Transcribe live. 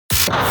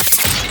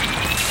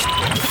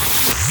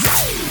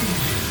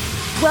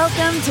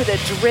Welcome to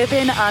The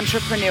Driven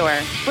Entrepreneur,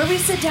 where we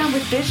sit down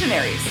with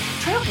visionaries,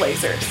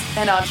 trailblazers,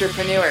 and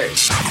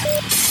entrepreneurs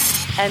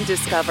and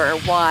discover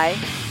why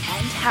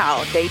and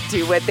how they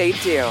do what they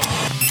do.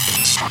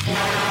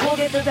 We'll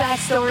get the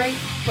backstory,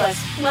 plus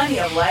plenty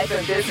of life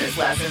and business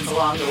lessons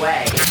along the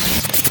way.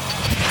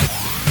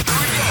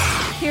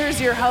 Here's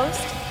your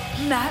host,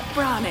 Matt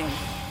Browning.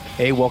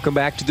 Hey, welcome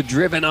back to The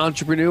Driven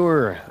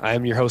Entrepreneur.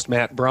 I'm your host,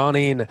 Matt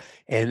Browning,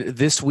 and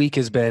this week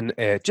has been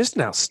just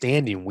an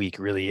outstanding week,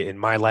 really, in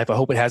my life. I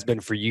hope it has been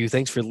for you.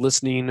 Thanks for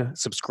listening,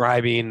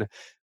 subscribing,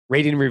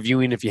 rating, and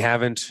reviewing. If you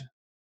haven't,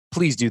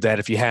 please do that.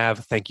 If you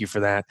have, thank you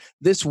for that.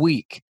 This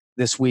week,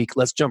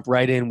 let's jump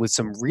right in with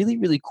some really,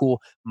 really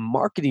cool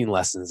marketing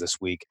lessons this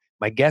week.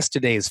 My guest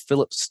today is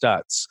Phillip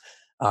Stutts.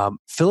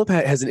 Phillip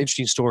has an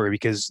interesting story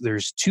because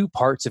there's two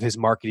parts of his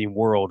marketing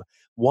world.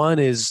 One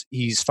is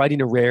he's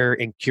fighting a rare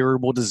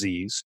incurable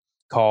disease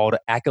called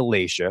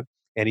achalasia,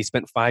 and he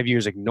spent 5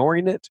 years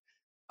ignoring it.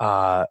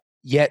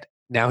 Yet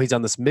now he's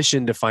on this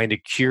mission to find a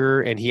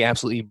cure, and he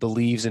absolutely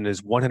believes and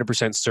is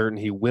 100% certain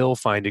he will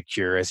find a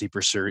cure as he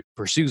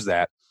pursues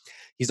that.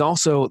 He's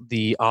also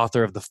the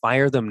author of the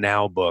Fire Them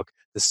Now book,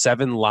 The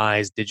 7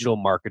 Lies Digital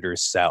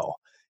Marketers Sell.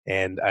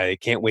 And I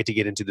can't wait to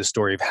get into the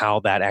story of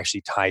how that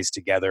actually ties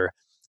together.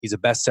 He's a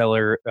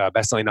best-selling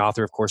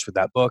author, of course, with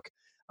that book.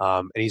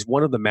 And he's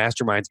one of the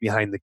masterminds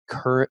behind the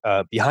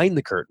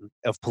curtain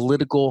of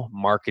political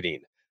marketing.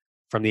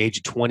 From the age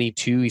of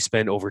 22, he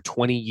spent over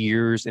 20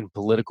 years in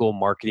political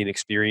marketing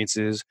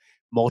experiences,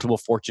 multiple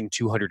Fortune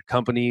 200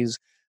 companies,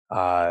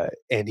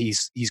 and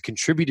he's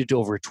contributed to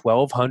over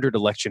 1,200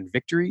 election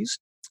victories,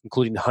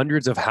 including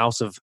hundreds of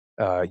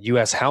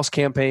U.S. House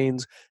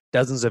campaigns,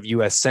 dozens of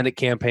U.S. Senate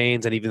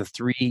campaigns, and even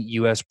 3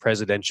 U.S.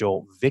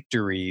 presidential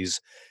victories.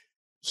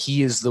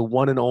 He is the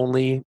one and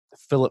only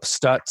Phillip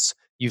Stutts.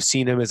 You've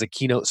seen him as a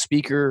keynote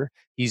speaker.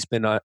 He's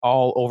been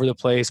all over the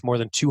place, more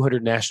than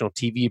 200 national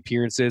TV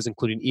appearances,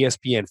 including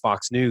ESPN,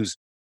 Fox News,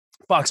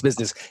 Fox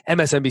Business,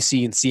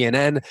 MSNBC, and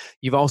CNN.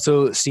 You've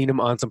also seen him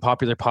on some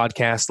popular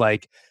podcasts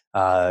like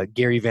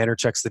Gary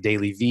Vaynerchuk's The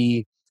Daily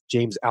V,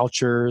 James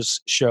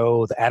Altucher's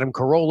show, The Adam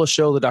Carolla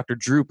Show, the Dr.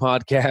 Drew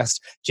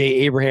podcast,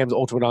 Jay Abraham's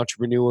Ultimate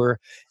Entrepreneur,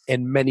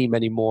 and many,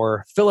 many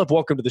more. Phillip,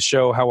 welcome to the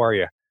show. How are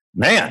you?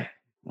 Man,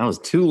 that was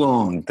too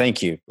long.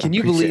 Thank you. Can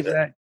you believe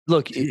that?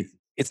 Look,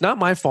 it's not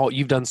my fault.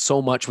 You've done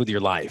so much with your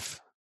life.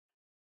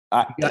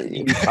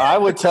 I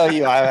would tell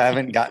you I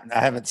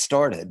haven't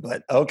started,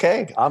 but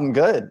okay, I'm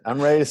good.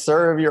 I'm ready to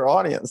serve your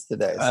audience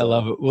today. So. I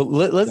love it. Well,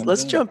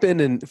 let's jump in,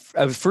 and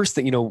first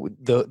thing,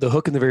 the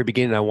hook in the very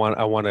beginning, I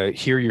want to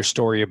hear your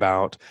story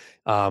about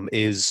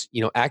is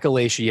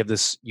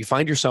achalasia. You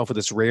find yourself with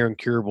this rare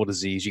incurable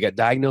disease. You got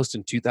diagnosed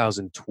in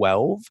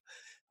 2012.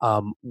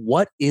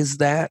 What is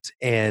that,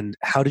 and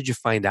how did you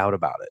find out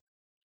about it?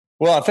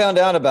 Well, I found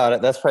out about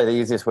it. That's probably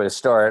the easiest way to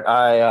start.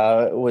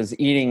 I was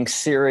eating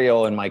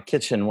cereal in my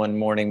kitchen one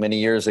morning many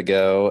years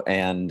ago,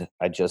 and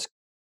I just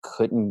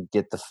couldn't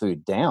get the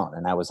food down.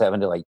 And I was having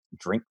to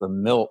drink the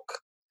milk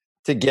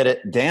to get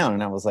it down.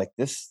 And I was like,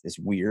 this is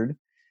weird.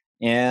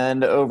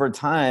 And over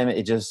time,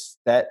 it just,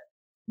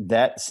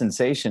 that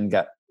sensation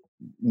got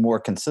more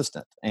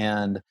consistent.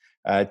 And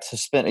I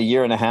spent a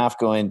year and a half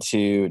going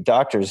to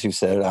doctors who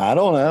said, I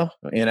don't know,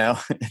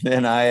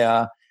 and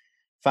I,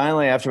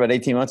 finally, after about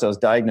 18 months, I was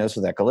diagnosed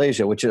with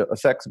achalasia, which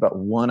affects about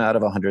 1 out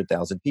of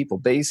 100,000 people.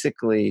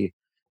 Basically,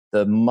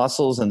 the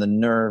muscles and the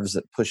nerves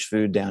that push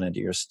food down into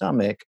your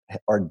stomach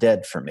are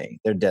dead for me.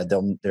 They're dead.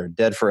 They're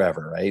dead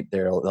forever, right?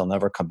 They'll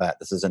never come back.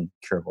 This is an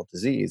incurable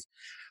disease.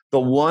 The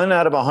 1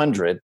 out of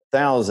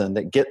 100,000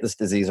 that get this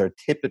disease are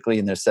typically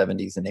in their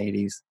 70s and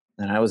 80s.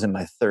 And I was in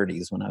my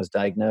 30s when I was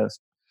diagnosed.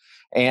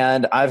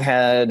 And I've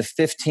had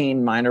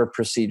 15 minor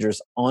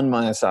procedures on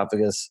my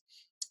esophagus.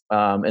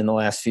 In the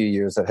last few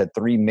years, I've had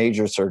 3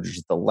 major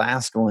surgeries. The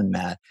last one,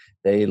 Matt,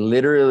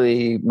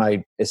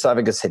 my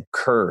esophagus had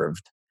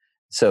curved.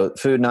 So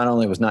food not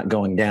only was not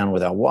going down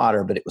without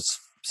water, but it was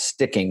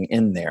sticking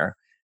in there.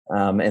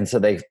 And so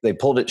they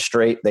pulled it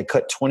straight. They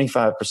cut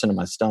 25% of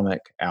my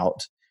stomach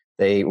out.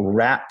 They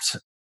wrapped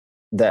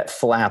that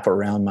flap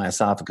around my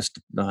esophagus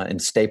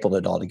and stapled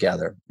it all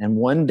together. And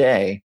one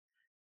day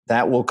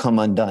that will come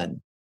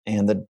undone.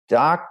 And the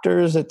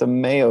doctors at the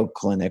Mayo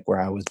Clinic where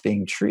I was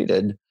being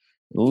treated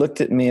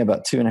looked at me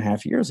about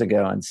 2.5 years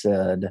ago and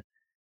said,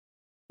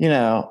 they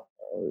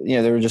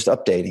were just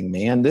updating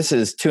me. And this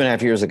is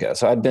 2.5 years ago.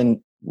 So I'd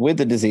been with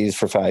the disease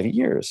for 5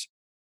 years.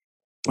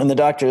 And the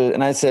doctor,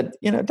 and I said,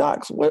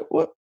 docs,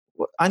 what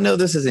I know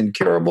this is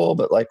incurable,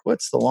 but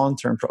what's the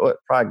long-term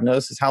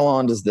prognosis? How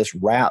long does this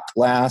wrap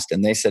last?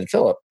 And they said,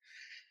 Phillip,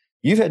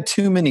 you've had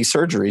too many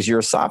surgeries. Your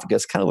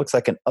esophagus kind of looks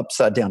like an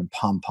upside down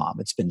pom-pom.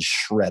 It's been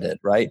shredded,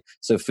 right?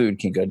 So food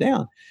can go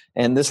down.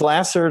 And this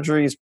last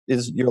surgery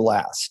is your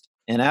last.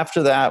 And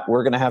after that,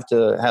 we're going to have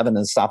an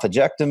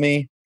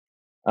esophagectomy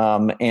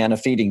and a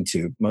feeding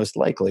tube, most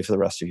likely for the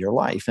rest of your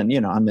life. And,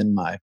 I'm in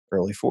my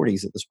early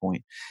 40s at this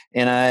point.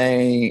 And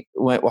I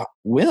went, well,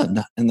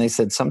 when? And they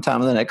said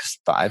sometime in the next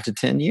 5 to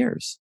 10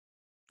 years.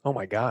 Oh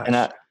my And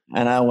gosh.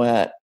 I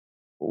went,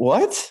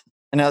 what?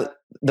 And now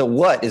the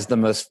what is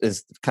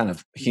kind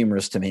of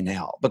humorous to me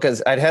now,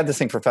 because I'd had this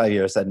thing for 5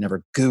 years. I'd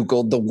never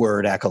Googled the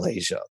word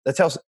achalasia. That's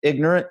how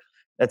ignorant.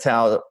 That's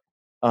how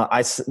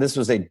this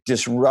was a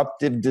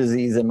disruptive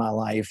disease in my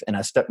life, and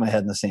I stuck my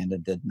head in the sand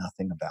and did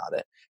nothing about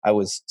it. I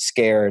was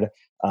scared.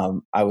 I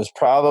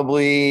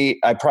probably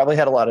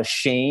had a lot of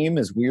shame,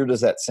 as weird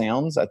as that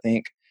sounds. I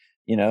think,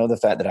 the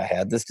fact that I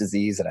had this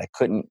disease, that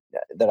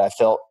I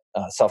felt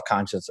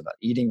self-conscious about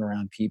eating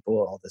around people,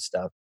 all this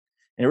stuff.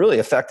 And it really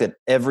affected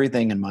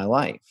everything in my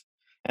life.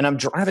 And I'm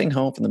driving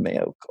home from the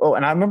Mayo. Oh,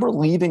 and I remember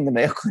leaving the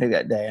Mayo Clinic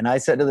that day. And I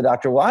said to the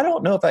doctor, well, I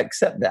don't know if I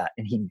accept that.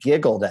 And he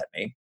giggled at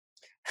me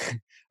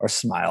or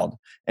smiled.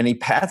 And he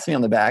pats me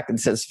on the back and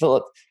says,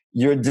 Phillip,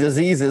 your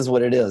disease is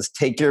what it is.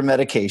 Take your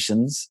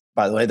medications.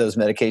 By the way, those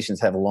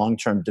medications have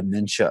long-term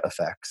dementia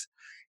effects.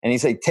 And he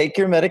said, take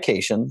your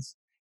medications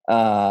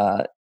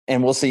and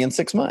we'll see you in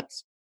 6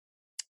 months.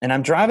 And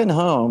I'm driving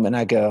home and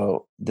I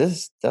go,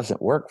 this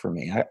doesn't work for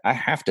me. I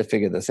have to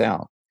figure this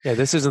out. Yeah,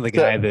 this isn't the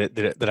guy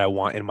that I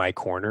want in my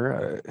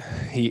corner.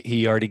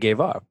 He already gave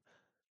up.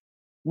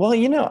 Well,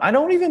 I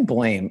don't even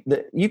blame.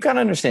 You got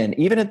to understand,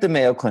 even at the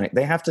Mayo Clinic,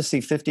 they have to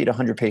see 50 to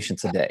 100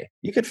 patients a day.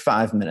 You get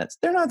 5 minutes.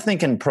 They're not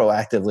thinking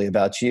proactively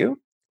about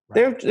you.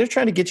 Right. They're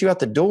trying to get you out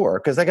the door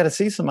because I got to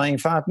see somebody in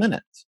 5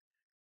 minutes.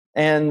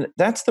 And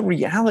that's the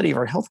reality of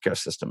our healthcare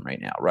system right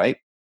now, right?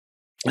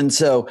 And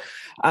so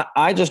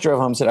I just drove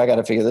home and said, I got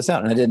to figure this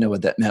out. And I didn't know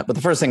what that meant. But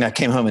the first thing I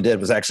came home and did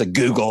was actually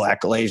Google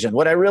achalasia. And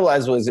what I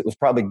realized was it was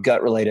probably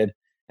gut related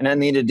and I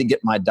needed to get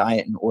my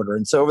diet in order.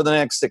 And so over the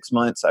next 6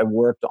 months, I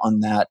worked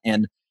on that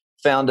and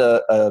found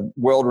a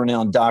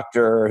world-renowned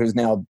doctor who's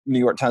now New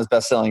York Times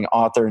bestselling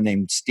author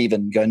named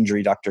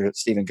Dr.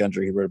 Stephen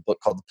Gundry, who wrote a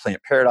book called The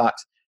Plant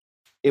Paradox.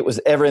 It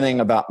was everything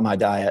about my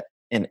diet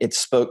and it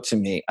spoke to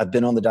me. I've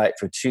been on the diet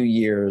for 2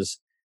 years.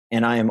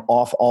 And I am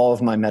off all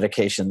of my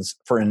medications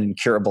for an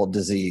incurable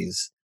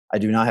disease. I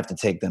do not have to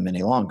take them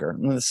any longer.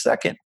 And the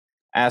second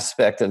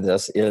aspect of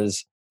this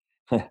is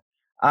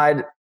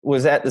I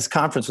was at this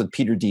conference with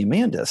Peter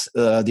Diamandis,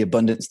 the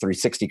Abundance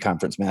 360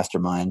 conference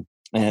mastermind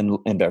in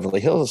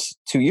Beverly Hills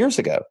 2 years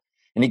ago.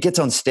 And he gets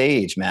on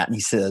stage, Matt, and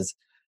he says,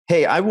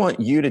 hey, I want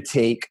you to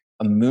take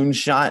a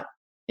moonshot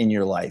in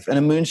your life. And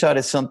a moonshot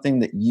is something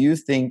that you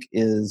think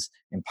is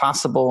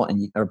impossible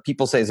or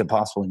people say is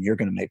impossible and you're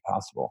going to make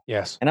possible.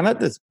 Yes. And I'm at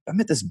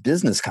this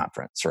business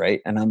conference,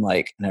 right? And I'm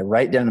like, and I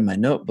write down in my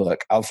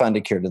notebook, I'll find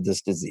a cure to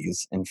this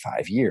disease in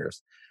 5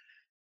 years.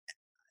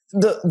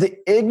 The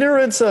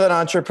ignorance of an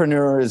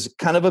entrepreneur is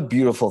kind of a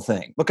beautiful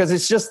thing because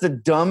it's just the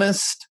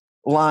dumbest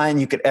line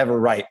you could ever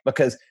write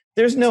because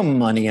there's no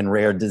money in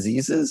rare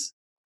diseases.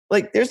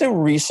 Like there's no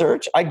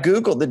research. I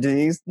Googled the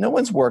disease. No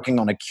one's working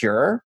on a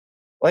cure.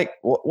 Like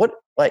what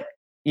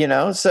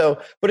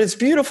so, but it's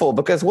beautiful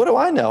because what do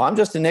I know? I'm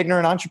just an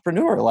ignorant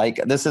entrepreneur. Like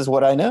this is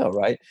what I know.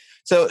 Right.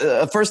 So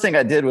the first thing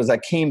I did was I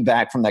came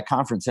back from that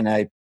conference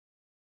and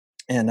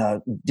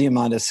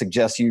Diamandis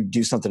suggests you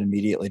do something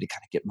immediately to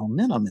kind of get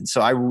momentum. And so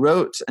I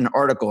wrote an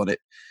article and it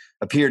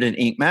appeared in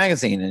Inc.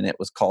 magazine and it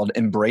was called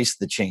Embrace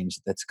the Change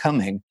That's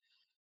Coming.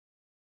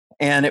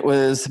 And it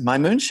was my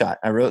moonshot.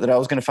 I wrote that I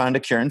was going to find a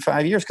cure in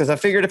 5 years because I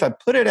figured if I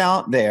put it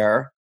out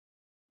there,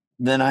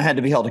 then I had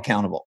to be held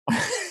accountable.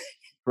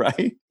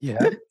 Right?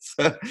 Yeah.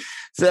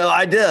 So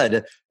I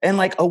did. And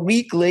like a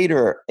week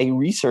later, a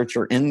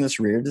researcher in this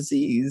rare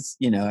disease,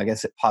 I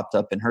guess it popped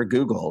up in her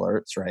Google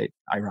alerts, right?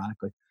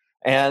 Ironically.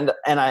 And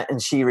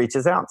she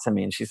reaches out to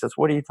me and she says,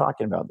 what are you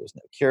talking about? There's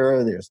no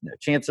cure. There's no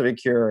chance of a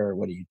cure.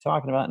 What are you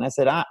talking about? And I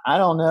said, I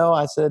don't know.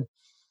 I said,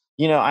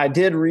 I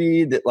did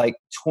read that like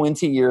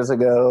 20 years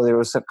ago, there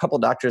was a couple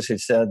of doctors who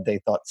said they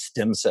thought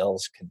stem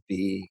cells could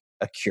be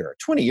a cure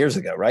 20 years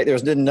ago, right?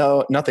 There's been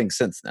nothing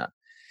since then.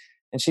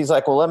 And she's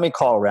like, well, let me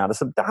call around to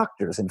some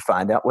doctors and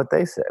find out what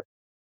they said.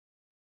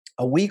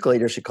 A week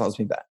later, she calls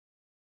me back.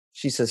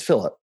 She says,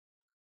 Phillip,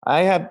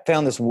 I have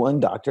found this one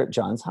doctor at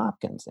Johns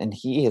Hopkins, and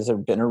he has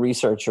been a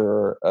research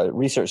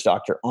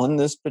doctor on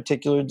this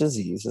particular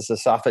disease, this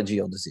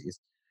esophageal disease,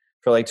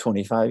 for like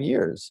 25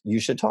 years.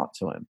 You should talk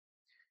to him.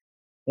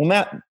 Well,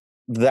 Matt,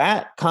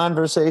 that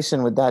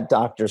conversation with that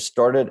doctor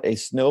started a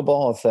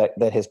snowball effect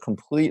that has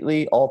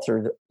completely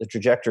altered the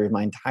trajectory of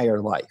my entire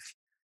life.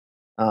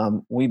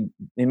 We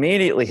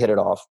immediately hit it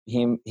off.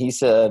 He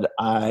said,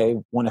 I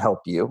want to help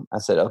you. I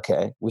said,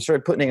 okay. We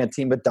started putting a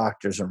team of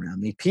doctors around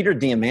me. Peter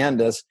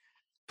Diamandis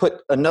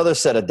put another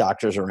set of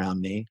doctors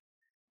around me.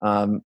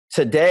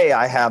 Today,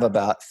 I have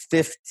about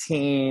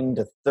 15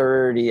 to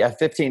 30,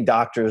 15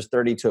 doctors,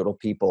 30 total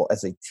people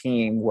as a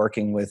team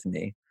working with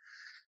me.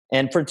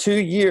 And for 2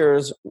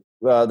 years,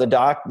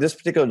 this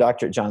particular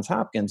doctor at Johns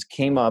Hopkins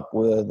came up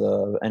with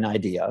an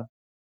idea,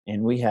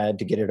 and we had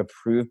to get it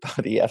approved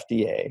by the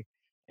FDA.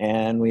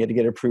 And we had to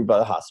get approved by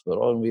the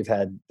hospital, and we've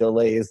had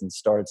delays and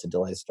starts.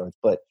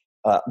 But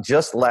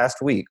just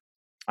last week,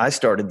 I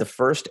started the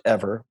first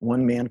ever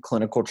one-man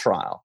clinical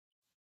trial.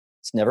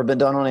 It's never been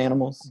done on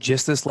animals.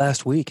 Just this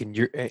last week, and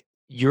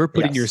you're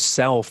putting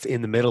yourself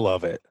in the middle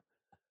of it.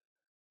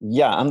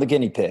 Yeah, I'm the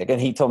guinea pig.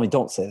 And he told me,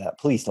 don't say that.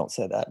 Please don't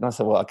say that. And I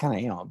said, well, I kind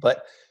of am.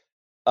 But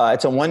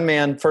it's a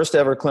one-man, first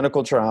ever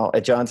clinical trial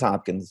at Johns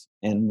Hopkins.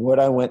 And what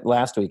I went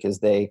last week is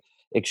they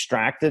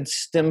extracted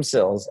stem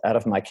cells out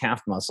of my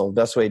calf muscle.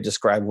 The best way to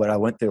describe what I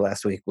went through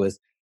last week was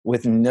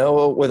with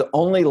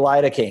only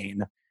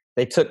lidocaine.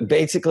 They took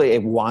basically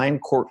a wine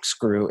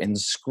corkscrew and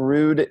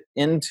screwed it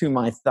into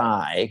my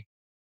thigh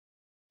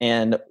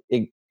and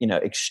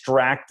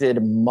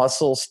extracted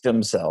muscle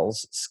stem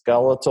cells,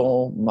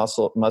 skeletal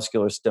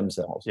muscular stem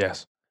cells.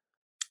 Yes.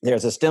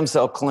 There's a stem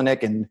cell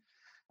clinic in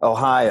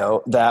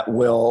Ohio that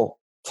will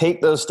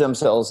take those stem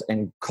cells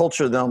and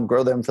culture them,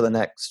 grow them for the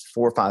next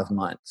 4 or 5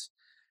 months.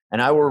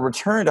 And I will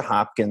return to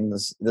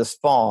Hopkins this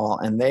fall,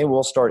 and they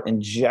will start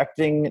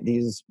injecting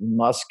these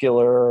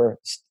muscular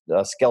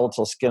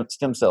skeletal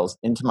stem cells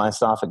into my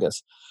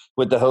esophagus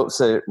with the hopes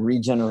that it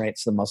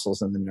regenerates the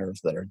muscles and the nerves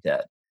that are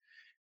dead.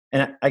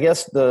 And I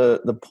guess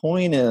the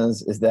point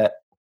is that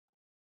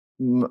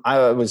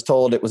I was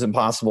told it was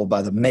impossible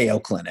by the Mayo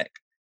Clinic.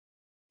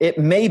 It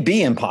may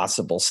be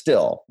impossible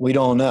still. We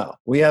don't know.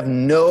 We have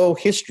no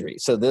history.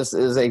 So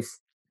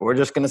we're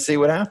just going to see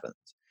what happens.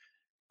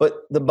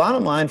 But the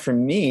bottom line for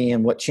me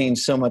and what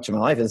changed so much in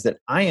my life is that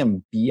I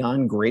am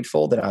beyond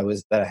grateful that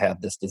I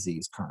have this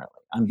disease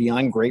currently. I'm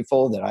beyond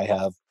grateful that I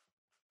have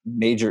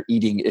major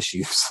eating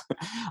issues.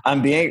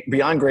 I'm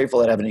beyond grateful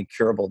that I have an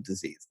incurable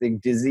disease. The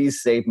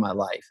disease saved my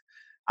life.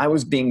 I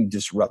was being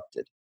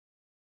disrupted.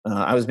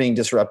 I was being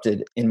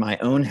disrupted in my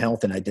own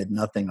health, and I did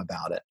nothing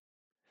about it.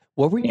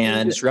 What were you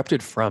being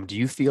disrupted from? Do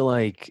you feel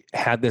like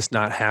had this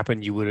not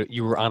happened, you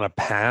were on a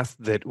path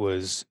that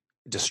was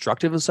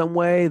destructive in some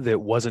way,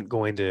 that wasn't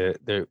going to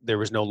there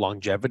was no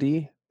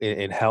longevity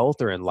in health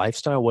or in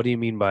lifestyle? What do you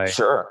mean by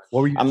Sure?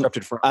 What were you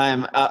disrupted from?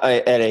 I'm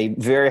at a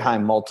very high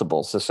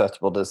multiple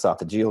susceptible to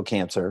esophageal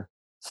cancer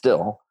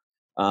still,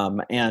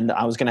 and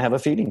I was going to have a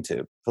feeding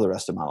tube for the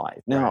rest of my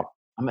life. Now, right.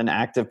 I'm an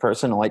active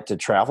person. I like to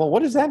travel.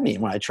 What does that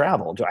mean when I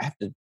travel? Do I have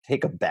to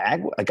take a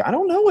bag? Like, I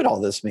don't know what all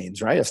this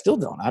means, right? I still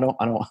don't. I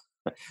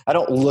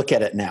don't look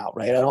at it now,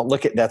 right? I don't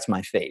look at that's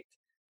my fate.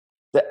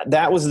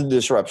 That was the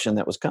disruption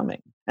that was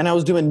coming. And I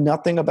was doing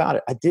nothing about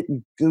it. I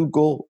didn't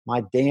Google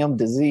my damn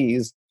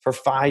disease for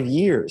 5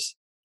 years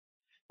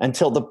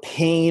until the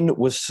pain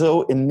was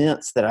so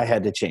immense that I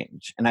had to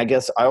change. And I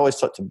guess I always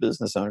talk to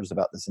business owners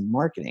about this in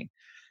marketing,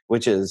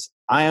 which is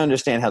I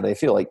understand how they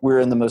feel. Like we're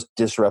in the most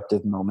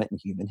disruptive moment in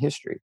human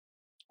history,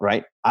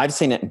 right? I've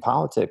seen it in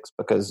politics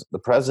because the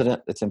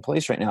president that's in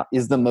place right now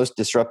is the most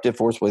disruptive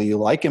force, whether you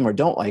like him or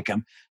don't like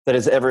him, that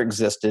has ever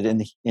existed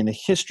in the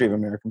history of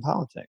American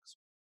politics.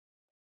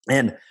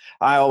 And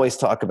I always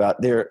talk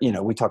about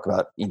we talk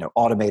about,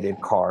 automated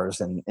cars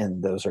and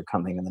those are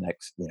coming in the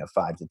next,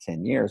 5 to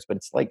 10 years, but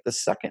it's like the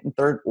second and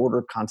third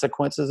order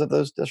consequences of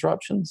those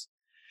disruptions.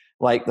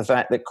 Like the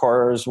fact that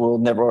cars will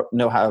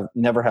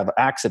never have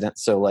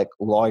accidents. So like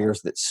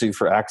lawyers that sue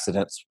for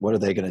accidents, what are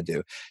they going to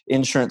do?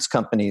 Insurance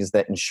companies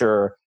that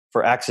insure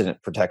for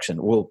accident protection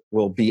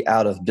will be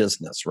out of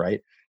business,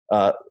 right?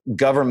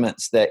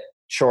 Governments that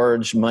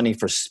charge money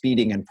for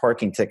speeding and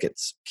parking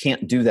tickets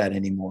can't do that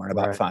anymore in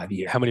about 5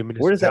 years. How many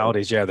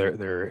municipalities?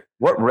 They're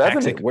what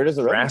revenue? Where does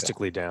the revenue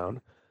drastically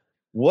down?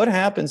 What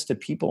happens to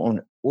people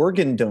on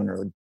organ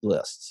donor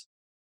lists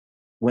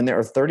when there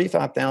are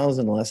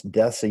 35,000 less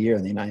deaths a year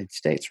in the United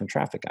States from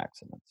traffic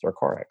accidents or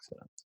car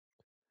accidents?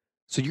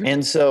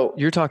 So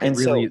you're talking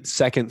really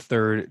second,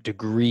 third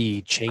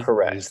degree changes.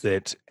 Correct.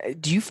 That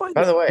do you find?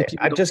 By the way,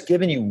 I've just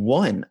given you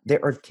one. There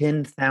are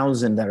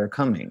 10,000 that are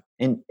coming,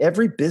 and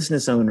every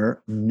business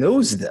owner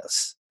knows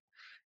this,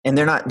 and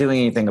they're not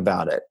doing anything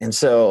about it. And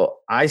so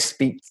I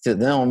speak to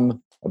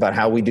them about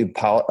how we do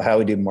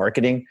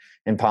marketing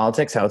and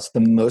politics, how it's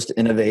the most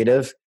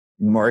innovative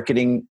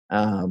marketing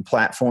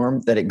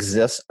platform that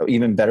exists,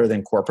 even better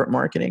than corporate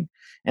marketing.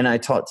 And I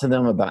talk to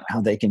them about how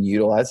they can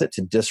utilize it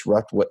to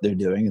disrupt what they're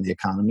doing in the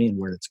economy and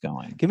where it's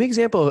going. Give me an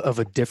example of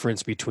a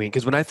difference between,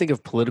 because when I think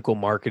of political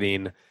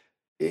marketing,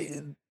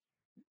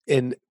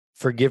 and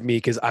forgive me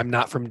because I'm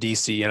not from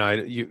DC,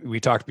 and we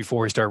talked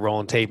before we started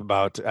rolling tape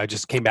about I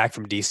just came back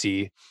from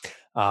DC,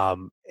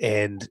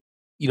 and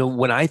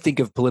when I think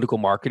of political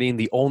marketing,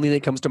 the only thing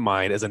that comes to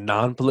mind as a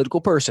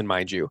non-political person,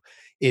 mind you,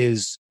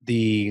 is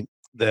the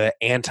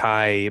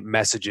anti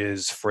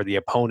messages for the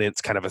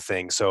opponents kind of a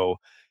thing. So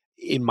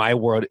in my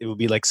world, it would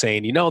be like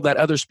saying, that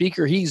other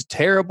speaker, he's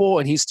terrible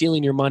and he's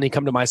stealing your money.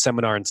 Come to my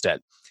seminar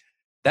instead.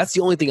 That's the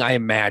only thing I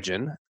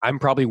imagine. I'm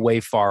probably way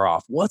far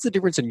off. What's the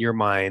difference in your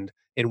mind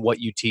in what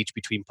you teach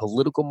between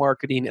political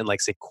marketing and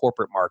say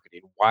corporate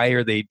marketing? Why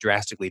are they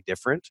drastically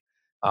different?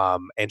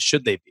 And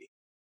should they be?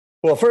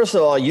 Well, first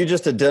of all, you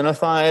just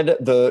identified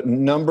the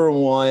number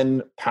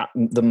one,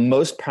 the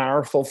most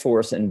powerful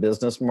force in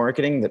business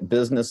marketing that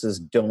businesses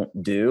don't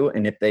do.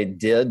 And if they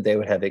did, they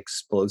would have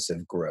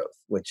explosive growth,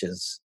 which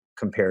is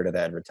comparative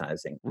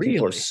advertising. Really?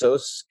 People are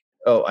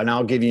and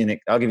I'll give you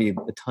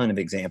a ton of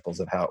examples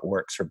of how it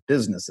works for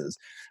businesses,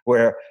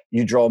 where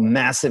you draw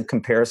massive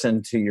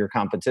comparison to your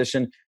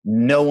competition.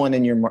 No one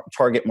in your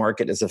target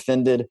market is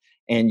offended,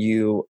 and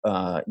you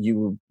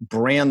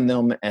brand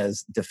them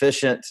as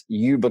deficient.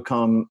 You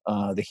become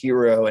the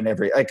hero, and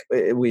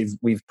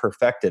we've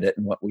perfected it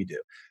in what we do.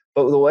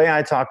 But the way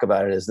I talk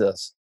about it is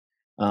this.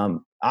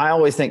 I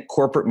always think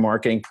corporate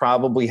marketing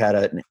probably had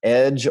an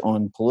edge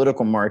on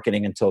political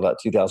marketing until about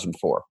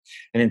 2004.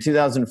 And in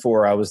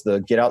 2004, I was the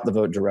Get Out the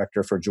Vote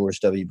director for George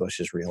W.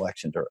 Bush's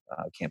reelection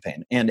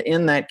campaign. And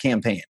in that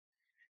campaign,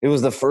 it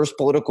was the first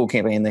political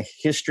campaign in the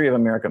history of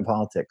American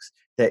politics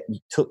that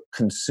took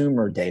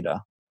consumer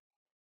data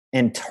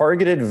and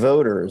targeted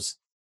voters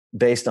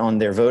based on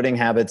their voting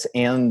habits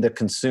and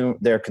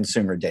their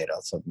consumer data.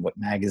 So what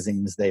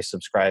magazines they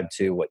subscribe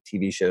to, what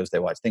TV shows they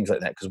watch, things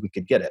like that, because we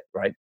could get it,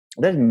 right?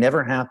 That had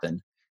never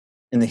happened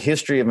in the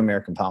history of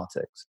American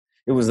politics.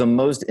 It was the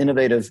most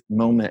innovative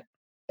moment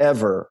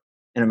ever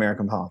in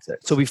American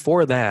politics. So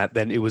before that,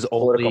 then it was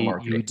only,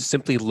 you would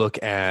simply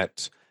look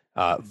at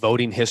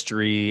voting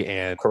history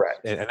and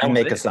correct and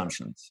make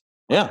assumptions.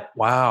 Yeah.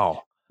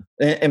 Wow.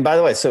 And by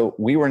the way, so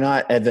we were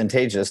not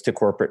advantageous to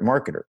corporate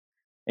marketer.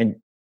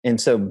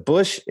 And so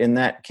Bush in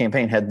that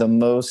campaign had the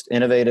most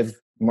innovative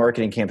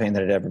marketing campaign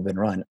that had ever been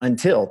run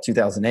until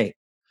 2008,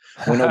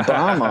 when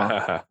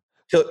Obama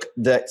took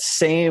that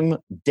same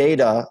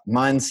data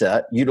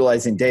mindset,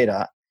 utilizing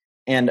data,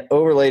 and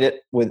overlaid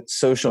it with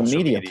social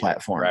media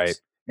platforms. Right.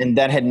 And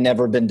that had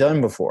never been done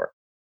before.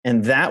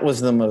 And that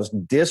was the most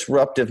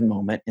disruptive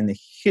moment in the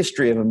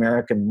history of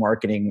American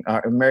marketing,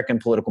 American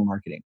political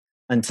marketing,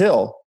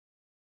 until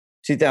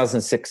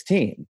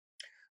 2016,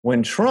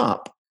 when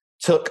Trump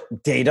took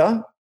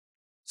data,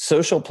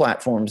 social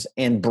platforms,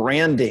 and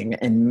branding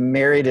and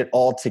married it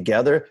all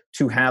together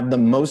to have the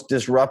most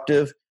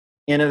disruptive,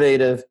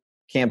 innovative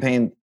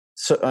campaign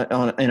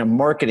in a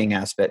marketing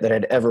aspect that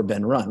had ever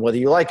been run. Whether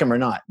you like them or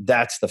not,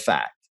 that's the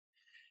fact.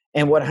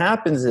 And what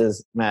happens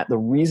is, Matt, the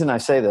reason I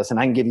say this, and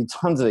I can give you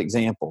tons of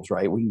examples,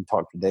 right? We can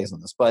talk for days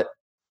on this, but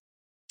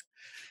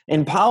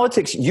in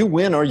politics, you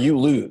win or you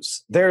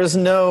lose. There is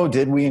no,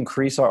 did we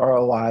increase our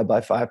ROI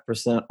by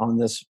 5% on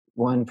this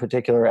one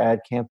particular ad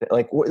campaign?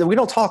 Like, we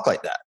don't talk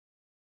like that.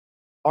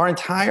 Our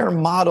entire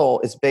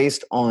model is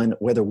based on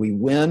whether we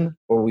win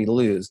or we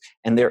lose.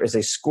 And there is a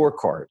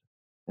scorecard.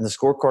 And the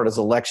scorecard is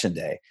election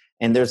day.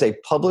 And there's a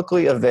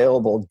publicly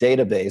available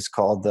database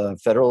called the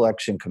Federal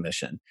Election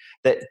Commission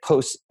that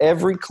posts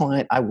every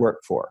client I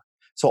work for.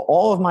 So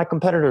all of my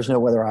competitors know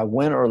whether I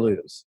win or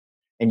lose.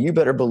 And you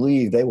better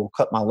believe they will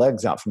cut my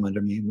legs out from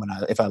under me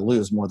if I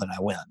lose more than I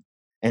win.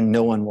 And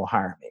no one will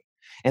hire me.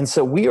 And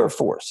so we are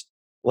forced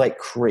like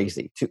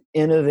crazy to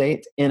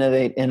innovate. I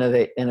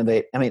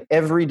mean,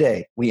 every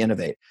day we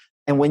innovate.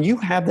 And when you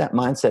have that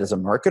mindset as a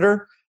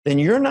marketer, then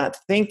you're not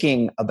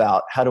thinking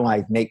about how do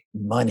I make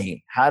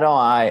money?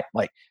 How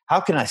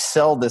can I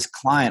sell this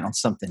client on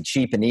something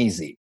cheap and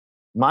easy?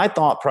 My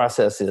thought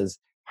process is,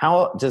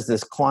 how does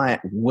this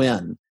client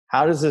win?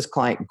 How does this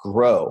client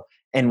grow?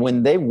 And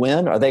when they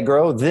win or they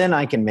grow, then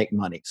I can make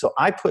money. So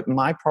I put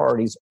my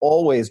priorities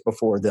always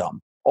before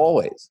them,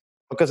 always,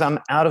 because I'm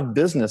out of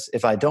business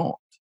if I don't.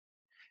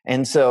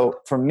 And so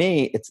for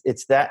me,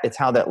 it's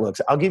how that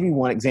looks. I'll give you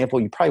one example.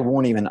 You probably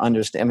won't even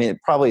understand. I mean,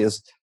 it probably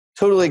is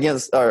totally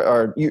against,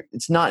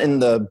 it's not in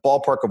the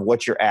ballpark of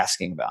what you're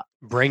asking about.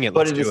 Bring it.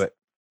 Let's do it.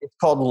 It's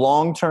called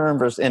long-term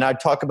versus, and I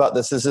talk about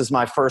this. This is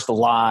my first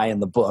lie in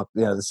the book,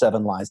 the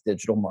 7 lies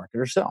digital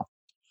marketers sell.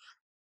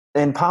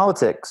 In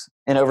politics,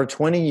 in over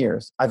 20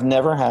 years, I've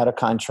never had a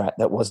contract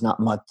that was not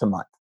month to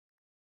month.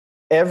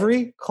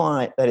 Every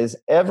client that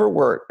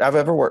I've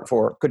ever worked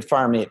for could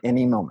fire me at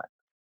any moment.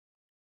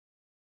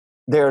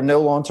 There are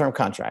no long-term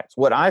contracts.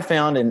 What I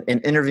found in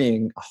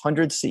interviewing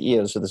 100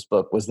 CEOs for this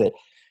book was that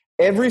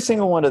every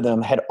single one of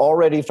them had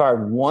already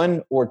fired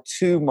 1 or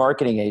 2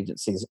 marketing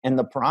agencies. And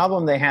the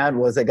problem they had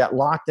was they got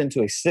locked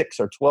into a 6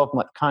 or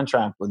 12-month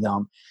contract with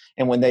them.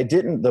 And when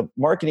the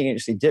marketing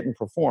agency didn't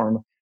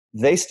perform,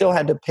 they still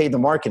had to pay the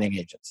marketing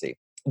agency.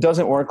 It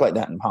doesn't work like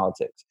that in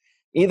politics.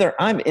 Either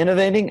I'm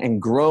innovating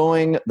and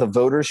growing the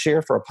voter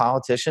share for a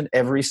politician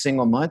every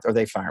single month, or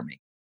they fire me.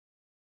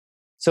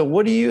 So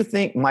what do you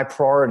think my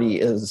priority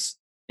is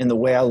in the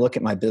way I look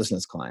at my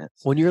business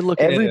clients? When you're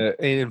looking at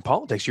in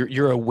politics,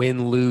 you're a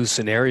win-lose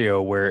scenario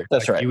where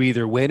that's right. You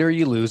either win or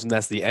you lose, and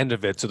that's the end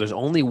of it. So there's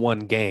only one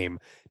game.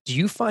 Do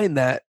you find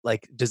that,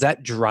 does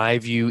that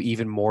drive you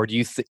even more?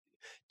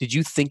 Did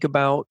you think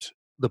about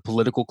the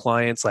political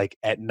clients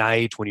at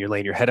night when you're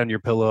laying your head on your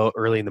pillow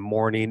early in the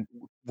morning?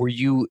 Were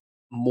you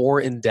more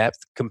in depth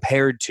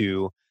compared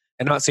to,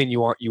 and I'm not saying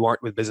you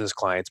aren't with business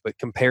clients, but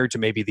compared to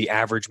maybe the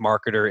average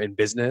marketer in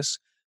business?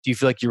 Do you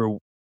feel like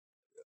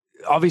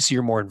obviously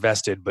you're more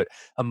invested, but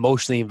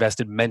emotionally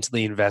invested,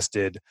 mentally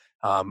invested,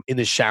 in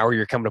the shower,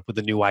 you're coming up with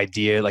a new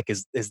idea?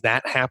 Is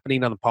that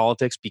happening on the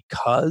politics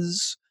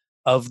because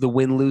of the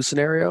win-lose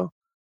scenario?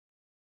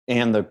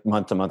 And the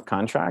month-to-month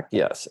contract,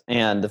 yes.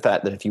 And the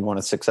fact that if you want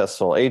a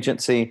successful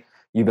agency,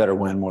 you better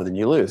win more than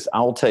you lose. I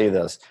will tell you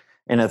this.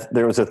 And if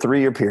there was a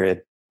 3-year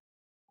period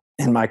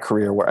in my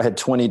career where I had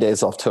 20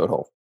 days off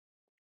total,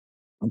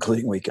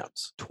 including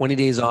weekends. 20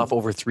 days off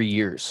over 3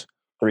 years.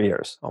 3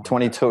 years, Oh my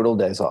 20 God. total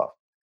days off.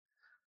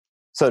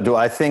 So do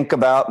I think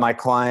about my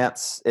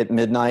clients at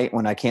midnight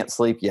when I can't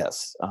sleep?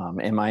 Yes.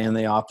 Am I in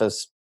the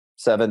office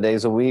 7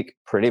 days a week?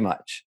 Pretty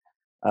much.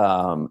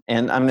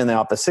 And I'm in the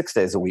office 6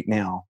 days a week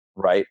now,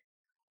 right?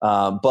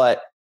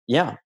 But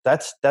yeah,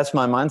 that's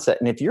my mindset.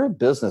 And if you're a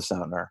business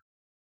owner,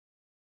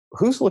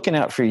 who's looking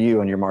out for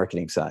you on your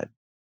marketing side?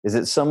 Is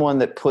it someone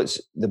that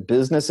puts the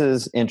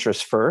business's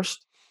interest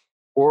first,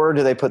 or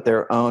do they put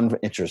their own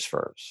interest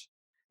first?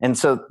 And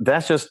so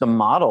that's just the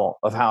model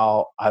of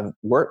how I've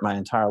worked my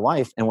entire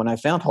life. And when I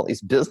found all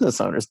these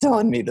business owners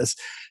telling me this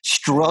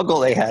struggle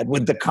they had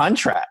with the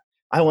contract,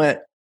 I went,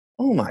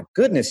 oh my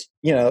goodness,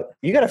 you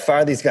got to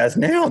fire these guys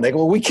now. And they go,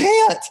 well, we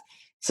can't.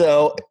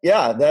 So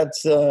yeah,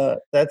 that's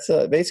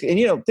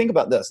basically, and think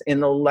about this. In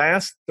the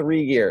last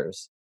 3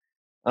 years,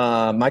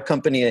 my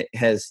company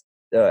has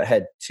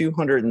had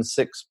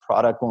 206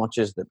 product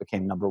launches that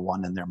became number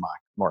one in their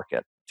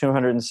market.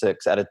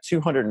 206 out of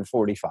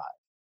 245.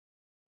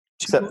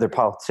 Except they're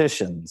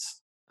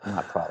politicians,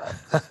 not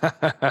products.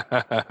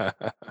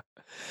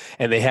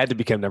 And they had to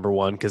become number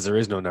one because there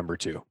is no number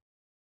two.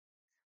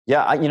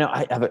 Yeah, I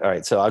have it. All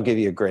right, so I'll give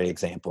you a great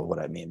example of what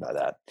I mean by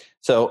that.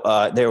 So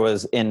there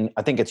was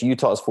I think it's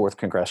Utah's 4th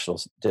congressional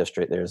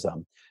district. There was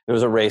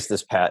a race in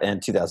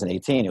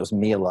 2018. It was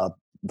Mia Love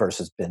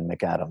versus Ben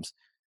McAdams.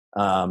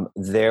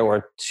 There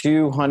were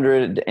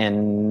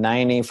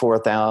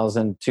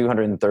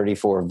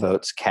 294,234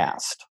 votes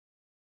cast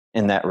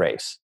in that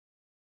race.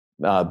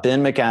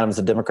 Ben McAdams,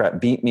 a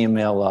Democrat, beat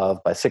Mia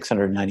Love by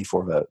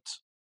 694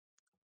 votes.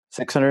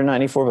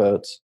 694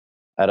 votes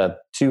out of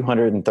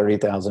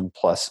 230,000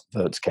 plus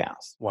votes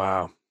cast.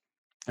 Wow.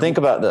 Think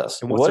about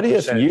this. What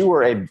if you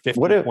were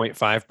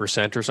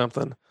 50.5% or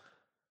something?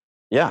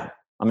 Yeah.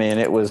 I mean,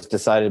 it was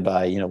decided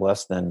by,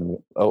 less than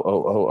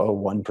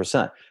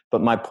 0.0001%.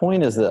 But my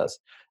point is this.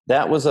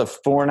 That was a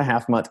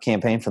 4.5 month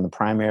campaign from the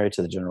primary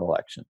to the general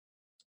election.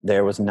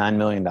 There was $9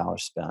 million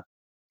spent.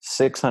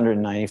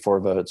 694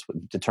 votes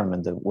would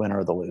determine the winner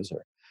or the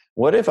loser.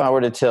 What if I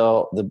were to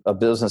tell a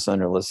business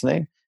owner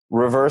listening,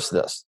 reverse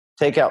this,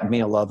 take out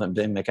Mia Love and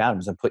Ben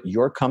McAdams and put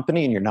your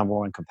company and your number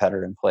one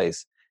competitor in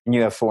place, and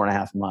you have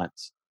 4.5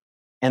 months.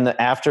 And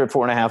after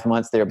 4.5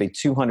 months, there'll be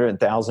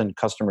 200,000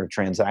 customer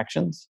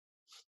transactions,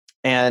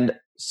 and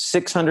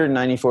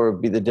 694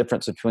 would be the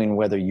difference between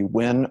whether you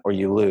win or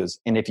you lose.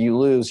 And if you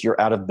lose, you're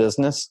out of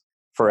business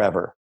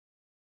forever,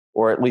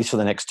 or at least for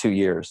the next 2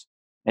 years.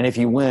 And if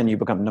you win, you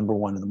become number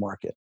one in the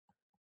market.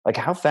 Like,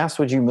 how fast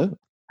would you move?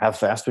 How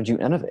fast would you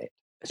innovate?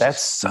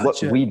 That's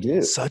what we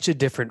do. Such a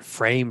different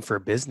frame for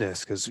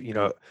business. Because,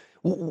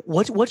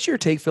 what's your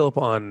take, Phillip,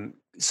 on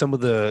some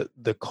of the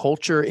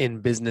culture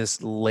in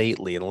business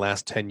lately in the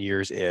last 10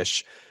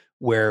 years-ish,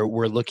 where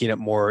we're looking at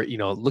more,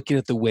 looking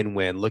at the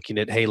win-win, looking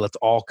at, hey, let's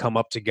all come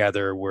up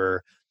together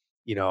where,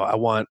 I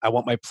want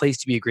my place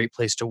to be a great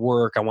place to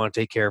work. I want to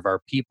take care of our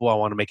people. I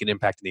want to make an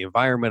impact in the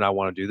environment. I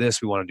want to do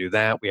this. We want to do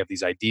that. We have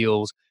these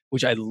ideals,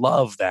 which I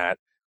love that.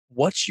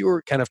 What's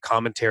your kind of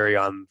commentary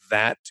on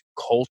that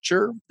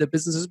culture that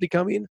business is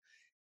becoming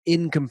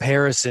in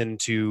comparison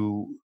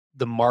to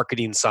the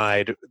marketing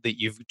side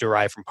that you've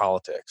derived from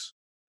politics?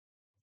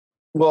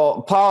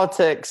 Well,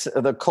 politics,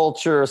 the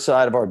culture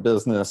side of our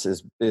business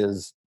is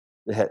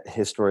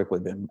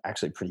historically been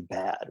actually pretty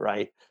bad,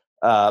 right?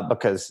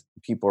 Because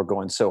people are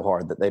going so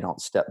hard that they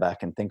don't step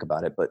back and think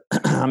about it. But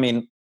I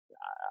mean,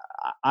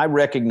 I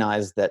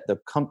recognize that the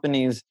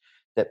companies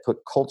that put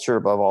culture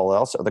above all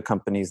else are the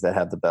companies that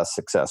have the best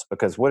success,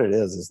 because what it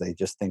is they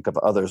just think of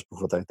others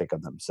before they think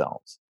of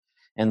themselves.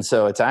 And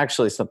so it's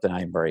actually something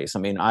I embrace. I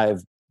mean,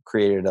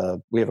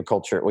 we have a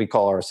culture, we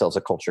call ourselves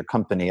a culture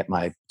company at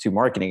my 2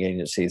 marketing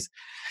agencies.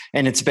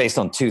 And it's based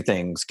on 2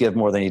 things: give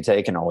more than you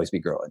take and always be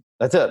growing.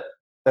 That's it.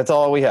 That's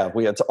all we have.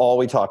 That's all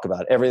we talk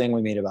about. Everything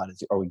we meet about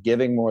is, are we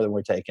giving more than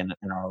we're taking,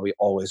 and are we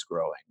always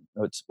growing?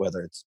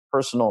 Whether it's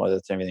personal or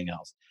it's everything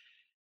else.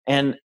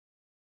 And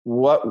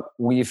what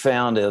we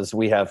found is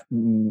we have,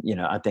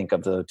 I think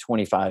of the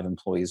 25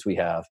 employees we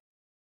have,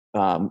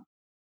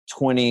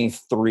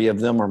 23 of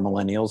them are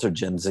millennials or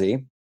Gen Z,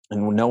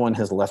 and no one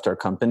has left our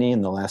company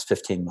in the last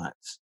 15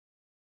 months.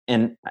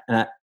 And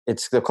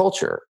it's the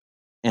culture.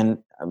 And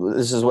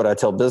this is what I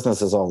tell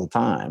businesses all the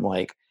time.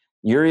 Like,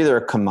 you're either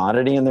a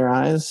commodity in their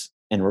eyes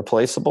and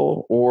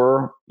replaceable,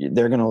 or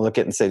they're going to look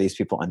at it and say, these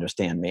people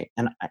understand me.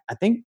 And I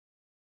think,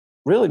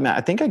 really, Matt,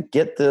 I think I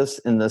get this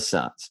in this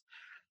sense.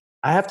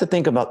 I have to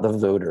think about the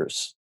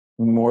voters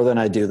more than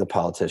I do the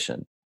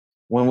politician.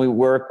 When we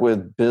work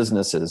with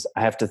businesses,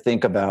 I have to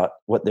think about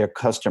what their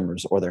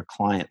customers or their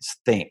clients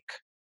think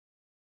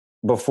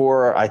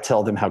before I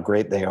tell them how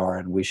great they are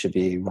and we should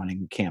be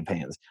running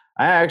campaigns.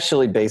 I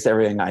actually base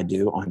everything I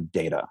do on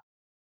data,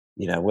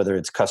 whether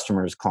it's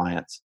customers,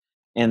 clients.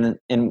 And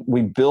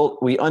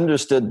we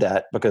understood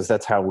that, because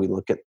that's how we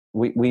look at,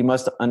 we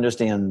must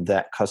understand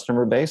that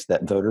customer base,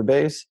 that voter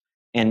base,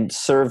 and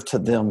serve to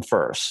them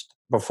first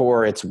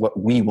before it's what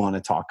we want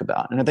to talk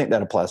about. And I think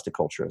that applies to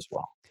culture as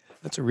well.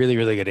 That's a really,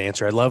 really good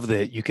answer. I love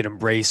that you can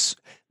embrace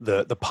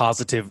the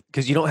positive,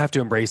 because you don't have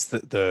to embrace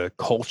the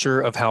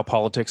culture of how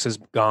politics has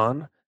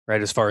gone,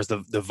 right? As far as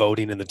the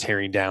voting and the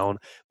tearing down.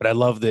 But I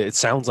love that it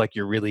sounds like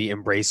you're really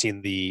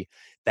embracing the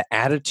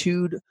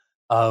attitude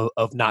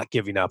of not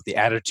giving up, the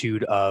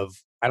attitude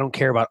of I don't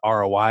care about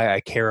ROI, I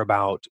care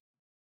about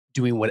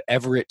doing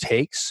whatever it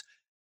takes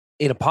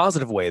in a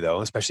positive way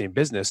though, especially in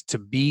business, to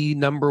be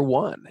number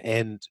one,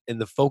 and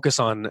the focus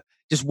on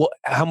just what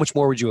how much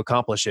more would you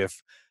accomplish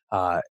if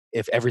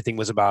everything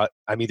was about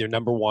I'm either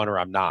number one or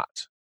I'm not.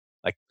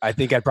 Like I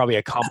think I'd probably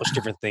accomplish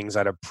different things,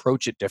 I'd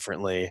approach it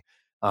differently,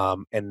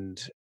 um,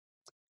 and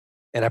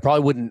and I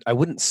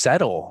wouldn't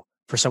settle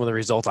for some of the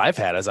results I've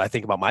had as I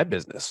think about my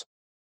business.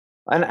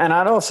 And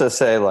I'd also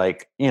say,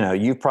 like,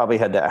 you probably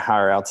had to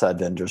hire outside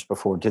vendors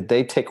before. Did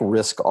they take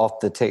risk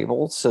off the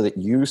table so that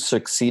you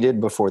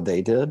succeeded before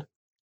they did?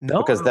 No,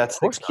 Because no, of that's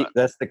the course key. not.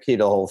 That's the key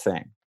to the whole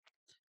thing.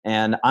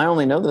 And I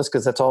only know this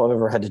because that's all I've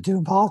ever had to do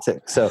in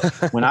politics. So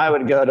when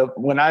I'd go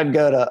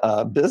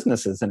to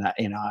businesses, and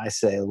I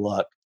say,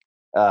 look,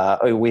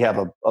 we have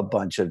a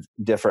bunch of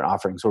different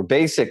offerings where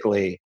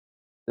basically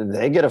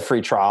they get a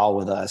free trial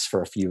with us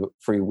for a few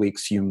free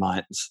weeks, few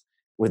months,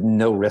 with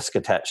no risk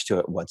attached to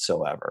it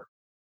whatsoever,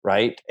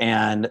 right?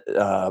 And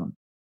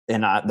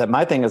that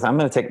my thing is, I'm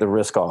going to take the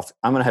risk off.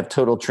 I'm going to have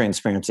total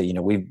transparency.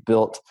 We've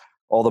built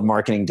all the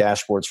marketing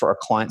dashboards for our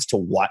clients to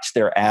watch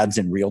their ads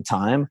in real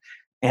time,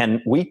 and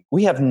we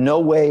have no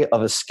way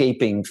of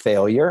escaping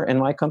failure in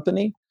my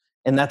company.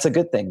 And that's a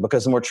good thing,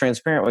 because the more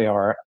transparent we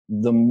are,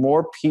 the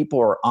more people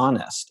are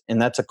honest,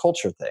 and that's a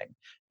culture thing.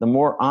 The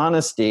more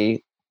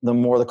honesty, the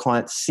more the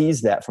client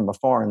sees that from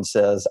afar and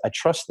says, I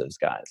trust those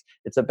guys.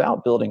 It's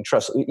about building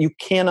trust. You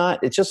cannot,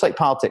 it's just like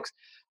politics.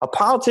 A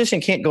politician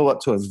can't go up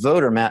to a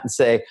voter, Matt, and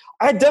say,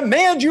 I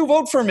demand you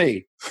vote for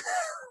me.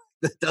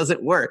 That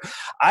doesn't work.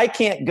 I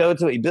can't go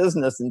to a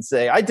business and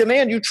say, I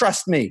demand you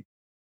trust me.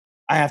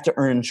 I have to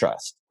earn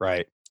trust.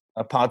 Right.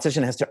 A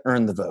politician has to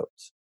earn the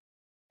votes.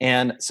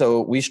 And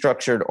so we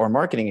structured our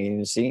marketing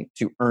agency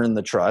to earn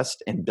the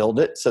trust and build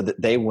it so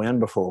that they win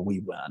before we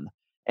win.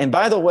 And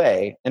by the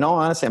way, in all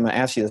honesty, I'm going to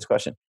ask you this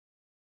question.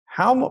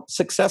 How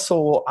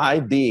successful will I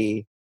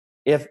be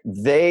if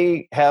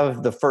they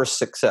have the first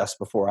success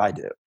before I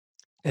do?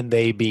 And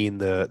they being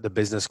the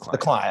business The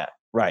client. client,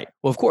 right.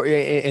 Well, of course,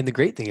 and the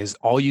great thing is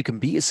all you can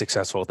be is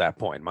successful at that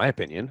point, in my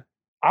opinion.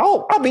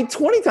 I'll be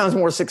 20 times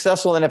more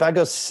successful than if I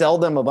go sell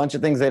them a bunch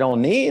of things they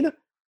don't need.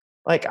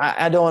 Like,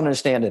 I don't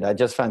understand it. I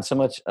just find so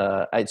much,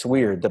 it's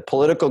weird. The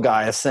political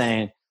guy is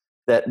saying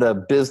that the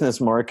business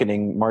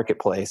marketing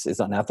marketplace is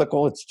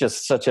unethical. It's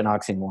just such an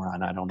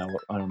oxymoron. I don't know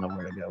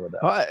where to go with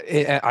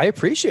that. I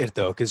appreciate it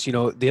though, because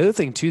the other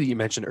thing too that you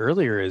mentioned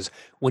earlier is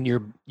when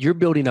you're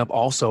building up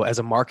also as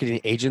a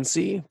marketing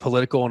agency,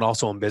 political and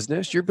also in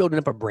business, you're building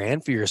up a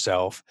brand for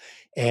yourself,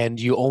 and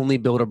you only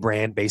build a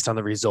brand based on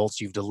the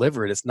results you've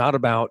delivered. It's not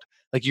about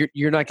like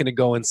you're not going to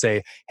go and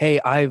say,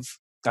 hey, I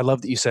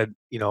love that you said,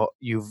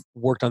 you've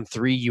worked on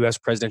 3 US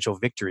presidential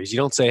victories. You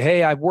don't say,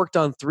 hey, I've worked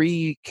on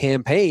 3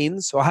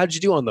 campaigns. So how did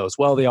you do on those?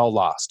 Well, they all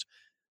lost.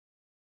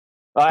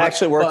 I But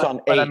actually worked but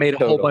on but I 8 made a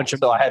whole total. bunch of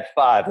So I had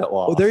 5 that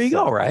well, there lost. you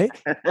go, So. right?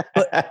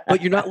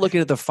 But you're not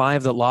looking at the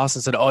 5 that lost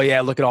and said, "Oh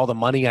yeah, look at all the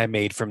money I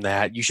made from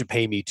that. You should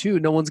pay me too."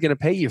 No one's going to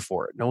pay you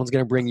for it. No one's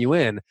going to bring you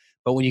in.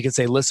 But when you can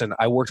say, "Listen,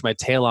 I worked my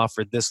tail off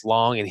for this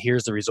long and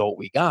here's the result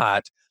we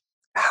got."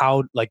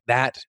 How like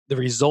that the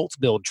results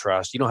build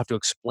trust. You don't have to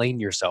explain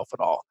yourself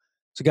at all.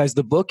 So guys,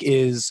 the book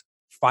is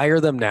Fire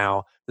Them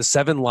Now: The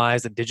 7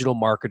 Lies That Digital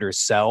Marketers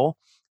Sell.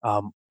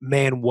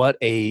 Man, what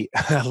a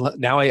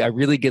now I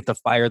really get the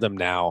fire them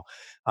now.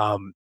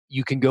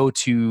 You can go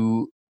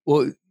to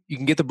well, you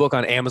can get the book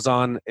on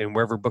Amazon and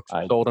wherever books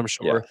are I sold, I'm Yeah.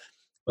 sure.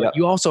 But Yep.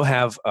 you also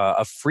have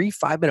a free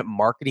 5-minute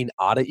marketing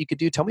audit you could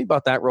do. Tell me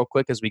about that real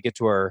quick as we get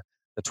to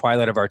the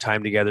twilight of our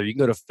time together. You can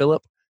go to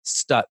Phillip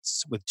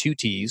Stutts with 2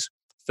 T's,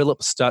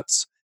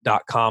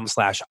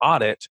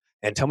 phillipstutts.com/audit,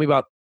 and tell me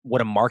about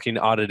what a marketing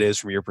audit is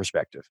from your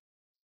perspective.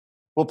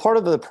 Well, part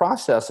of the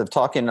process of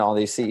talking to all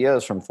these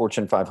CEOs, from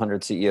Fortune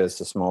 500 CEOs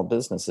to small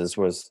businesses,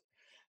 was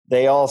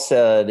they all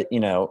said,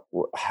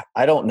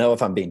 I don't know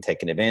if I'm being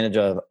taken advantage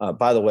of.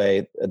 By the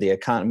way, the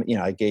economy,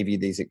 I gave you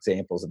these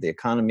examples of the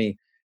economy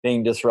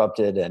being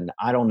disrupted, and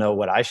I don't know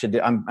what I should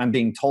do. I'm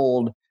being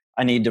told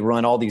I need to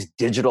run all these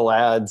digital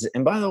ads.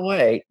 And by the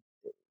way,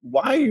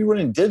 why are you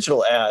running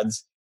digital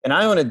ads? And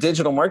I own a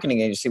digital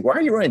marketing agency. Why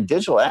are you running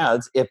digital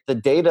ads if the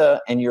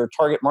data and your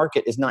target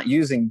market is not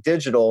using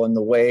digital in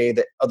the way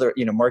that other,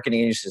 marketing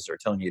agencies are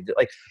telling you to?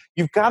 Like,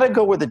 you've got to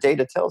go where the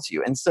data tells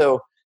you. And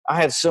so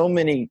I have so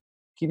many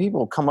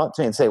people come up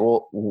to me and say,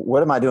 well,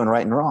 what am I doing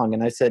right and wrong?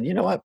 And I said, you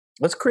know what?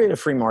 Let's create a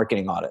free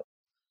marketing audit.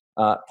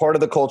 Part of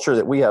the culture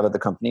that we have at the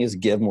company is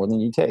give more than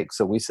you take.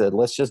 So we said,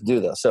 let's just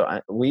do this. So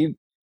go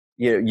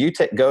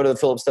to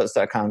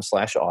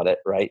phillipstutts.com/audit,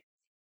 right?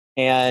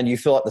 And you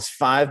fill out this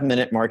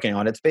 5-minute marketing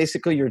audit. It's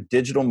basically your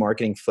digital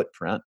marketing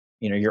footprint,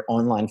 your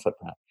online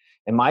footprint.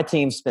 And my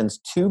team spends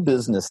 2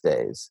 business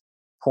days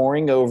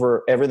pouring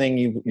over everything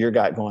you've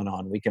got going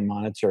on. We can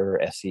monitor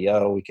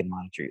SEO. We can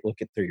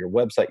look at through your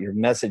website, your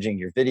messaging,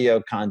 your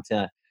video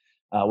content.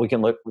 We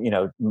can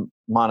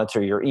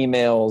monitor your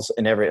emails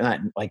and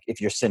everything, like if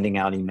you're sending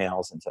out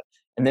emails and stuff.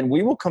 And then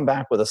we will come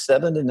back with a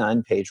 7 to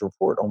 9 page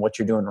report on what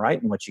you're doing right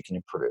and what you can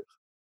improve.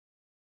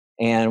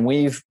 And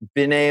we've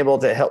been able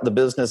to help the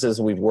businesses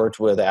we've worked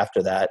with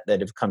after that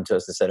have come to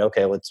us and said,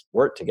 okay, let's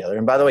work together.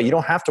 And by the way, you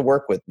don't have to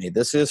work with me.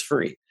 This is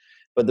free.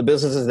 But the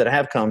businesses that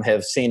have come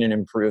have seen an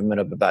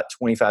improvement of about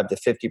 25 to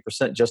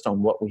 50% just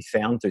on what we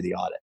found through the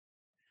audit.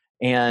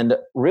 And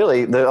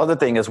really, the other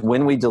thing is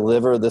when we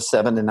deliver the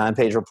 7 to 9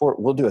 page report,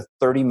 we'll do a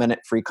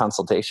 30-minute free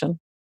consultation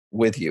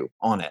with you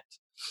on it.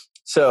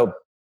 So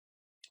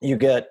you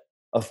get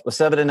a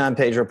 7 to 9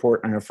 page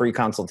report and a free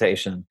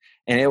consultation,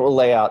 and it will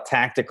lay out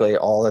tactically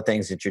all the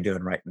things that you're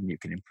doing right and you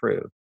can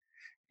improve.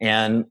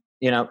 And,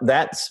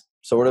 that's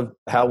sort of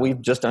how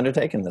we've just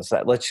undertaken this.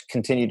 Let's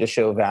continue to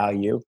show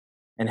value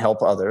and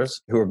help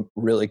others who are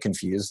really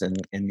confused and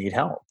need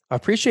help. I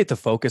appreciate the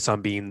focus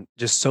on being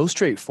just so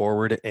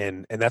straightforward,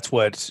 and that's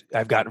what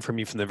I've gotten from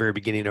you from the very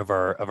beginning of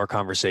our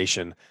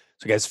conversation.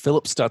 So guys,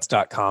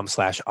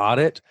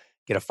 phillipstutts.com/audit,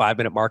 get a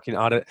 5-minute marketing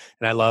audit.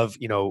 And I love,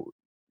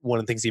 one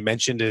of the things he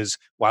mentioned is,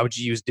 why would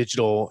you use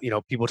digital?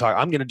 People talk,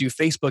 I'm going to do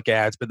Facebook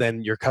ads, but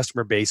then your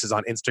customer base is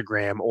on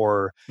Instagram,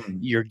 or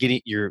you're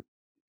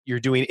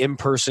doing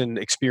in-person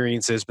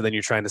experiences, but then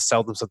you're trying to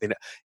sell them something.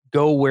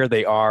 Go where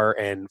they are,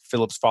 and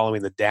Phillip's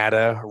following the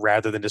data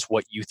rather than just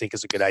what you think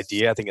is a good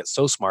idea. I think it's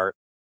so smart.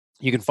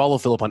 You can follow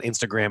Phillip on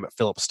Instagram at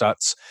Phillip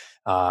Stutts,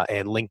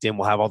 and LinkedIn.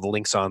 We'll have all the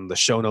links on the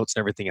show notes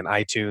and everything in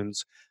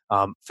iTunes.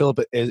 Phillip,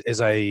 as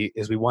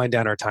we wind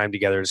down our time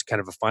together, is kind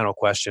of a final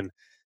question.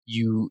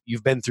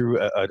 You've been through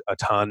a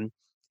ton,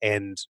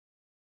 and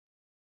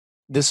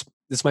this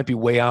might be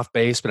way off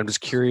base, but I'm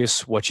just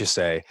curious what you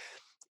say.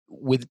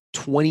 With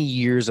 20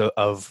 years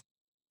of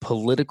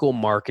political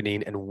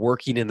marketing and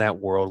working in that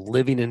world,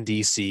 living in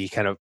DC,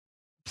 kind of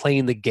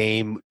playing the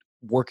game,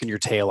 working your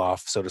tail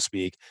off, so to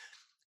speak,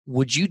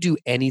 would you do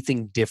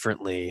anything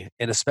differently?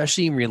 And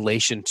especially in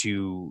relation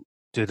to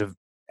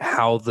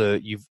how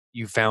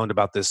you found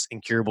about this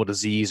incurable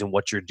disease and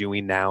what you're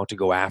doing now to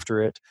go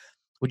after it,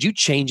 would you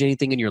change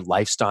anything in your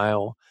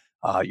lifestyle,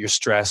 your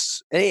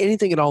stress,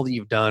 anything at all that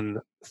you've done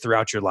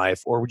throughout your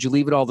life, or would you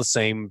leave it all the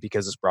same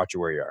because it's brought you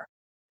where you are?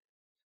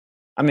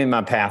 I mean,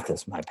 my path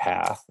is my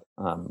path.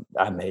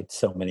 I made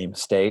so many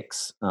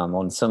mistakes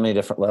on so many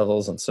different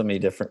levels and so many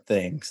different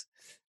things,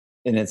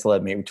 and it's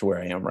led me to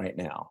where I am right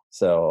now.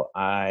 So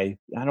I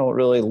don't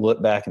really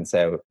look back and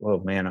say, "Oh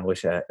man, I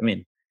wish I." I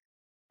mean,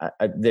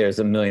 there's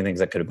a million things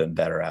I could have been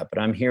better at, but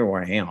I'm here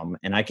where I am,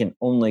 and I can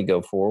only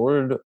go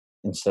forward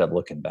instead of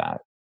looking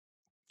back.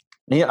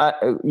 Yeah,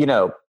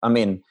 I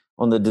mean,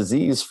 on the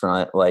disease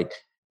front,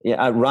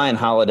 Ryan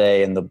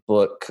Holiday in the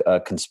book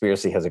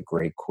Conspiracy has a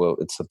great quote.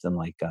 It's something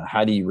like,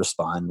 how do you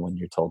respond when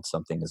you're told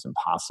something is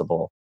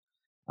impossible?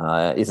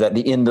 Is that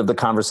the end of the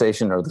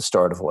conversation or the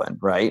start of one,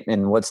 right?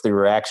 And what's the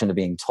reaction to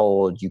being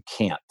told you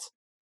can't,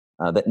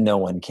 that no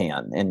one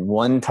can? And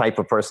one type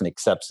of person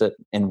accepts it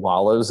and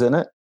wallows in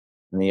it,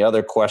 and the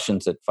other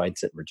questions it,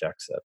 fights it,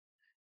 rejects it.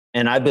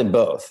 And I've been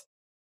both.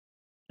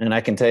 And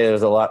I can tell you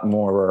there's a lot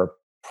more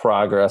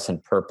progress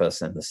and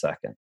purpose in the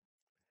second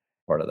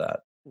part of that.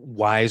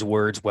 Wise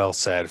words, well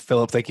said.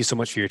 Phillip, thank you so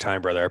much for your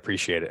time, brother. I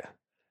appreciate it.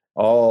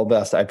 All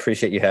best. I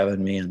appreciate you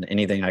having me, and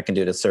anything I can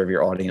do to serve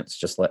your audience,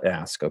 just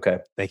ask. Okay.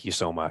 Thank you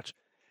so much.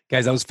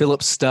 Guys, that was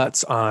Phillip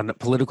Stutts on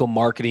political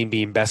marketing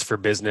being best for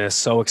business.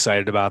 So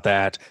excited about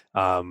that.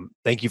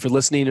 Thank you for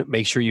listening.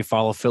 Make sure you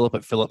follow Phillip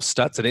at Phillip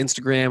Stutts at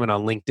Instagram and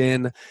on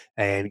LinkedIn,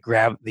 and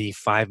grab the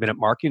 5-minute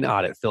marketing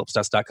audit,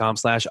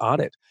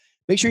 phillipstutts.com/audit.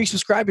 Make sure you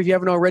subscribe if you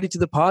haven't already to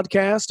the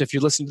podcast. If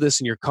you're listening to this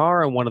in your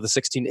car on one of the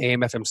 16 AM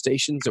FM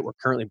stations that we're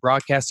currently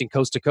broadcasting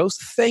coast to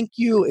coast, thank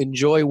you.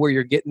 Enjoy where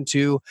you're getting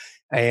to.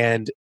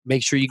 And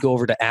make sure you go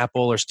over to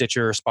Apple or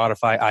Stitcher or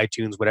Spotify,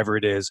 iTunes, whatever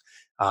it is,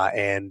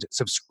 and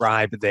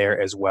subscribe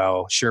there as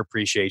well. Sure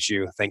appreciate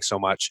you. Thanks so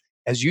much.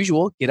 As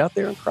usual, get out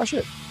there and crush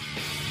it.